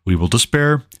 We will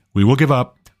despair. We will give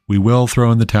up. We will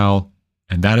throw in the towel.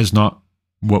 And that is not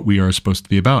what we are supposed to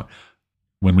be about.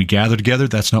 When we gather together,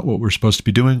 that's not what we're supposed to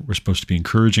be doing. We're supposed to be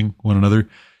encouraging one another,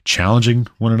 challenging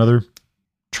one another,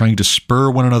 trying to spur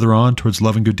one another on towards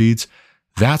love and good deeds.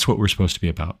 That's what we're supposed to be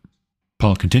about.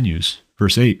 Paul continues,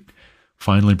 verse 8,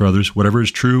 finally, brothers, whatever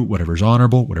is true, whatever is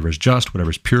honorable, whatever is just,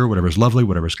 whatever is pure, whatever is lovely,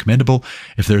 whatever is commendable,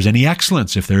 if there is any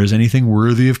excellence, if there is anything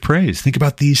worthy of praise, think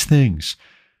about these things.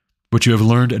 What you have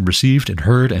learned and received and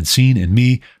heard and seen in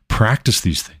me, practice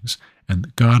these things, and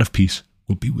the God of peace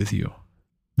will be with you.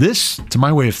 This, to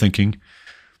my way of thinking,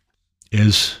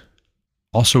 is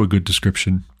also a good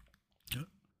description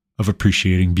of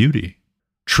appreciating beauty.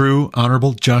 True,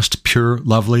 honorable, just, pure,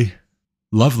 lovely.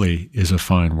 Lovely is a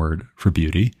fine word for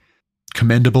beauty.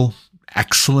 Commendable,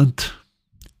 excellent,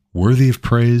 worthy of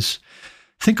praise.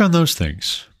 Think on those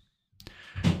things.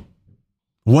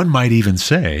 One might even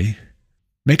say,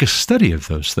 make a study of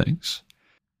those things.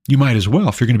 You might as well,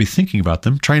 if you're going to be thinking about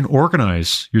them, try and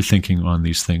organize your thinking on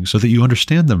these things so that you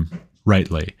understand them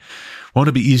rightly. Won't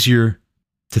it be easier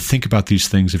to think about these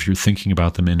things if you're thinking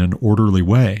about them in an orderly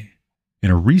way, in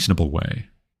a reasonable way?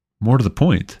 More to the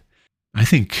point, I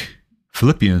think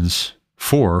Philippians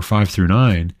 4, 5 through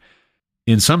 9,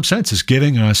 in some sense is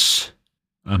giving us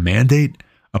a mandate,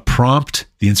 a prompt,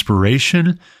 the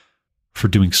inspiration for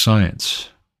doing science.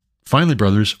 Finally,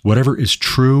 brothers, whatever is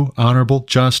true, honorable,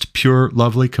 just, pure,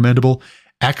 lovely, commendable,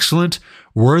 excellent,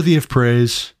 worthy of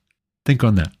praise, think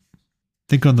on that.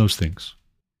 Think on those things.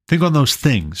 Think on those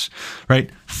things, right?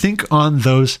 Think on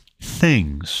those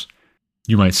things.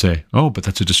 You might say, oh, but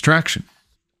that's a distraction.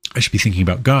 I should be thinking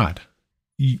about God.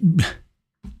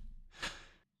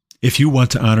 If you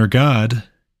want to honor God,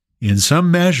 in some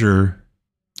measure,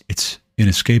 it's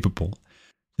inescapable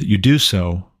that you do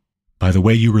so by the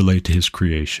way you relate to his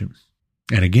creation.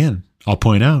 And again, I'll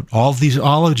point out, all of these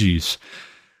ologies,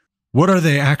 what are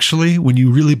they actually when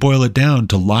you really boil it down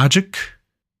to logic,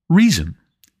 reason,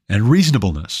 and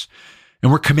reasonableness?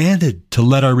 And we're commanded to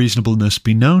let our reasonableness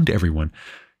be known to everyone.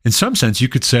 In some sense, you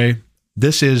could say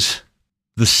this is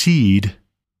the seed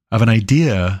of an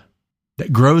idea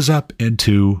that grows up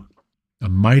into a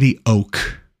mighty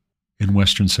oak in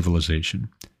Western civilization.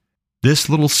 This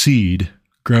little seed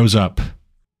grows up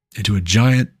into a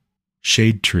giant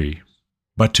shade tree.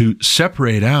 But to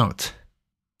separate out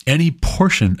any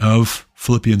portion of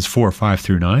Philippians 4, 5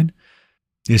 through 9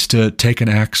 is to take an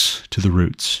axe to the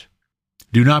roots.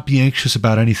 Do not be anxious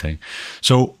about anything.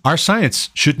 So our science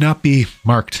should not be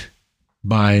marked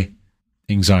by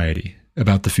anxiety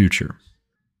about the future.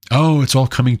 Oh, it's all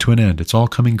coming to an end. It's all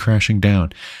coming crashing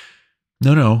down.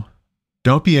 No.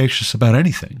 Don't be anxious about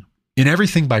anything. In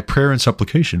everything by prayer and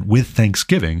supplication, with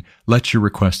thanksgiving, let your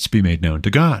requests be made known to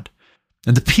God.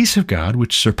 And the peace of God,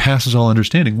 which surpasses all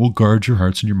understanding, will guard your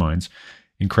hearts and your minds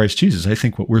in Christ Jesus. I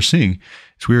think what we're seeing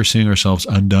is we are seeing ourselves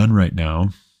undone right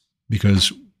now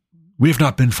because we have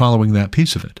not been following that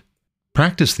piece of it.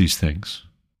 Practice these things,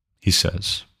 he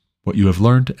says. What you have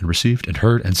learned and received and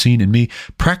heard and seen in me,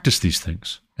 practice these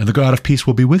things, and the God of peace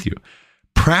will be with you.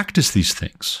 Practice these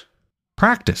things.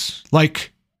 Practice.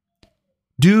 Like,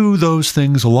 do those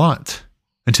things a lot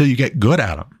until you get good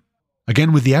at them.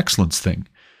 Again, with the excellence thing.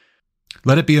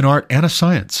 Let it be an art and a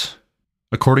science,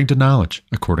 according to knowledge,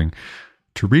 according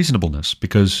to reasonableness,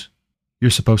 because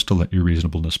you're supposed to let your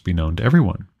reasonableness be known to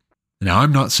everyone. Now,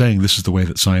 I'm not saying this is the way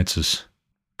that science is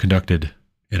conducted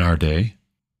in our day,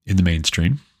 in the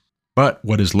mainstream, but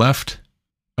what is left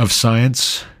of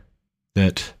science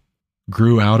that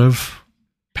grew out of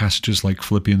passages like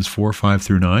Philippians 4, 5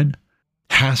 through 9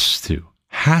 has to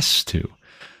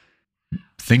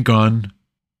think on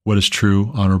what is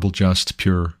true, honorable, just,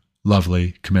 pure,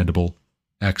 lovely, commendable,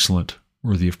 excellent,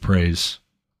 worthy of praise,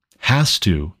 has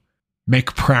to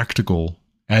make practical,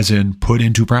 as in put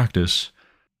into practice,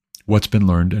 what's been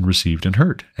learned and received and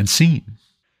heard and seen.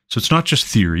 So it's not just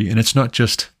theory, and it's not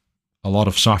just a lot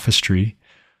of sophistry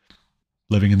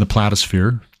living in the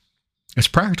platosphere. It's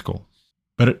practical,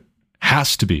 but it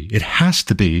has to be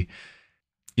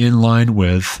in line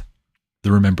with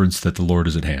the remembrance that the Lord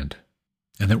is at hand,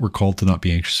 and that we're called to not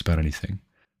be anxious about anything,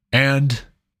 and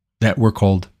that we're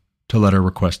called to let our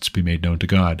requests be made known to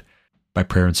God by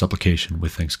prayer and supplication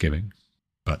with thanksgiving.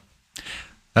 But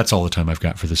that's all the time I've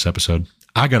got for this episode.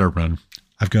 I got to run.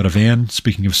 I've got a van,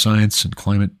 speaking of science and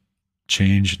climate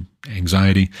change and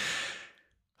anxiety.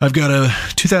 I've got a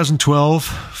 2012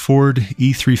 Ford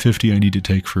E350 I need to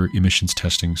take for emissions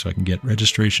testing so I can get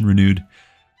registration renewed. So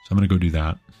I'm going to go do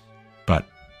that. But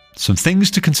some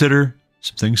things to consider,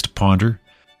 some things to ponder,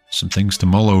 some things to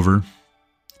mull over.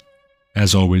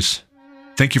 As always,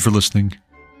 thank you for listening.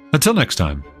 Until next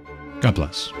time, God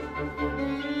bless.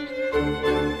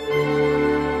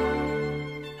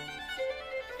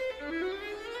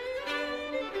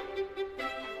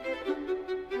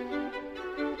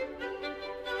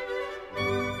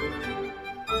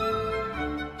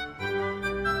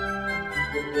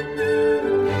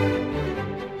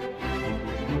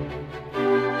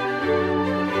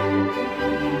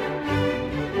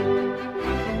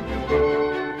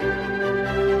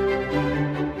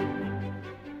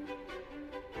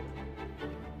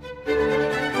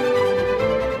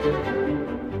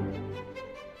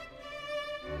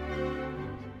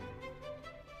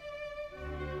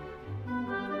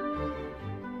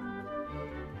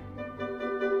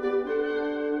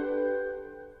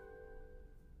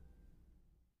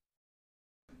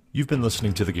 You've been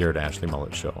listening to The Garrett Ashley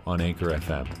Mullet Show on Anchor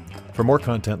FM. For more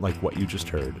content like what you just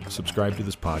heard, subscribe to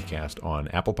this podcast on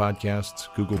Apple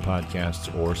Podcasts, Google Podcasts,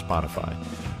 or Spotify.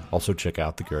 Also check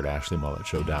out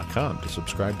thegarrettashleymulletshow.com to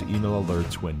subscribe to email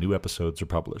alerts when new episodes are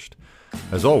published.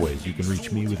 As always, you can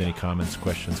reach me with any comments,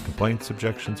 questions, complaints,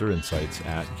 objections, or insights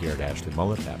at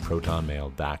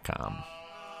garrettashleyMullet@protonmail.com.